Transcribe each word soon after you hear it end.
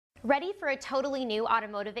Ready for a totally new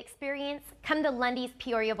automotive experience? Come to Lunde's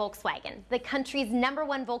Peoria Volkswagen, the country's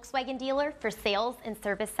 #1 Volkswagen dealer for sales and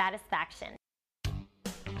service satisfaction.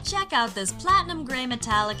 Check out this platinum gray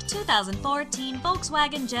metallic 2014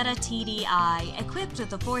 Volkswagen Jetta TDI, equipped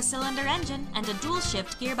with a 4-cylinder engine and a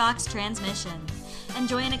dual-shift gearbox transmission.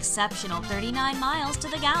 Enjoy an exceptional 39 miles to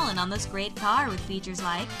the gallon on this great car with features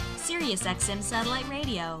like Sirius XM satellite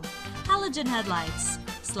radio, halogen headlights,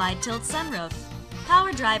 slide tilt sunroof,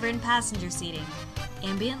 power driver and passenger seating,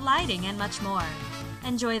 ambient lighting, and much more.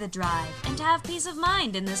 Enjoy the drive and have peace of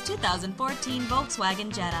mind in this 2014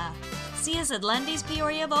 Volkswagen Jetta. See us at Lunde's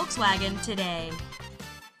Peoria Volkswagen today.